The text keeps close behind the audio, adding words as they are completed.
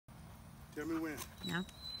Tell me when. No.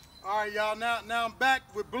 All right, y'all. Now I'm back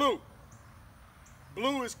with Blue.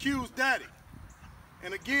 Blue is Q's daddy.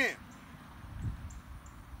 And again,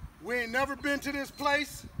 we ain't never been to this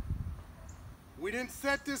place. We didn't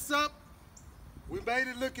set this up. We made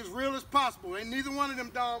it look as real as possible. Ain't neither one of them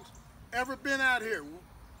dogs ever been out here.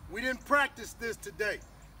 We didn't practice this today.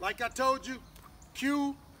 Like I told you,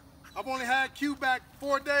 Q, I've only had Q back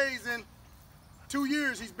 4 days in 2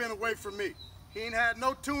 years he's been away from me. He ain't had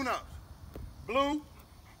no tune-ups. Blue,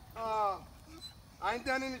 I ain't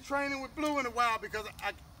done any training with Blue in a while because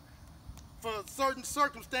for certain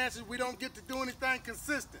circumstances, we don't get to do anything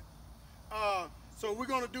consistent. So we're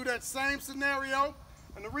gonna do that same scenario.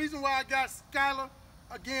 And the reason why I got Skylar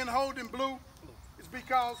again holding Blue is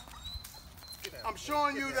because I'm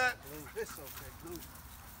showing you that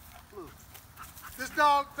this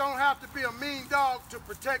dog don't have to be a mean dog to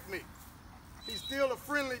protect me. He's still a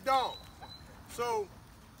friendly dog. So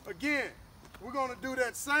again, we're gonna do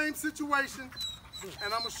that same situation,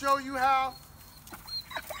 and I'm gonna show you how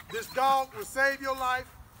this dog will save your life.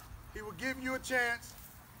 He will give you a chance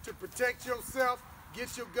to protect yourself,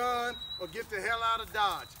 get your gun, or get the hell out of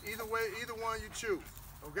Dodge. Either way, either one you choose,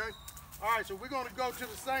 okay? All right, so we're gonna go to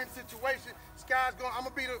the same situation. I'm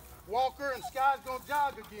gonna be the walker and Sky's gonna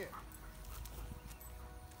jog again.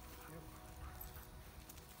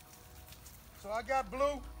 So I got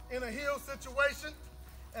Blue in a heel situation,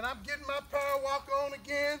 and I'm getting my power walker on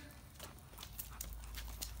again.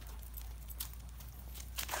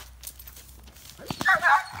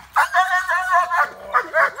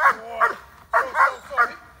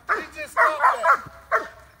 He just stopped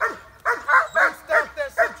that. Blue stopped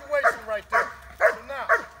that situation right there. So now,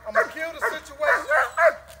 I'm gonna kill the situation,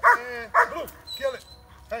 and Blue, kill it.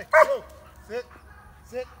 Hey, Blue, sit,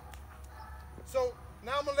 sit. So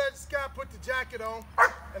now I'm gonna let Sky put the jacket on,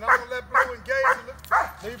 and I'm gonna let Blue engage.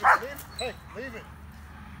 Leave it, leave it, hey, leave it.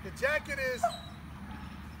 The jacket is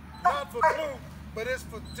not for Blue, but it's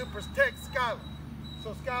to protect Skylar.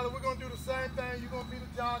 So Skylar, we're gonna do the same thing. You're gonna be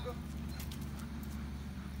the jogger.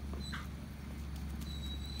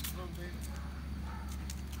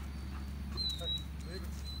 Hey, leave it.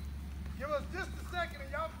 Give us just a second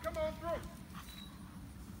and y'all can come on through.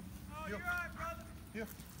 Oh, you're all right, brother. Here.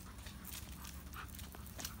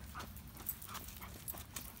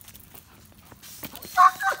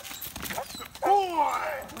 Good boy!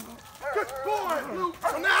 Good boy, Blue.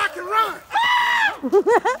 So now I can run.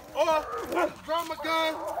 Or draw my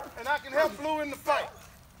gun and I can help Blue in the fight.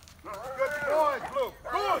 Good boy, Blue.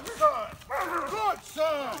 Good son. Good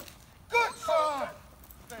son. Good son.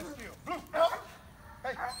 Stand still. Blue, out.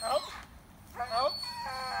 Hey, out. Out.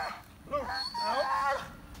 Blue, out.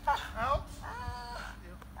 Out.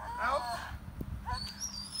 Out.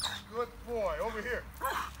 Good boy. Over here.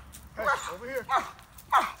 Hey, over here.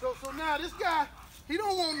 So now this guy, he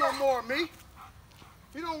don't want no more of me.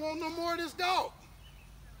 He don't want no more of this dog.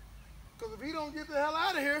 Because if he don't get the hell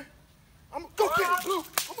out of here, I'm gonna go get him, Blue.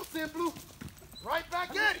 I'm gonna send Blue right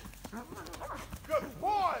back at him. Good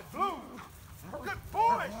boy, Blue. Good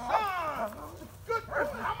boy, son. Good boy.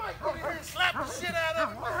 I might get in here and slap the shit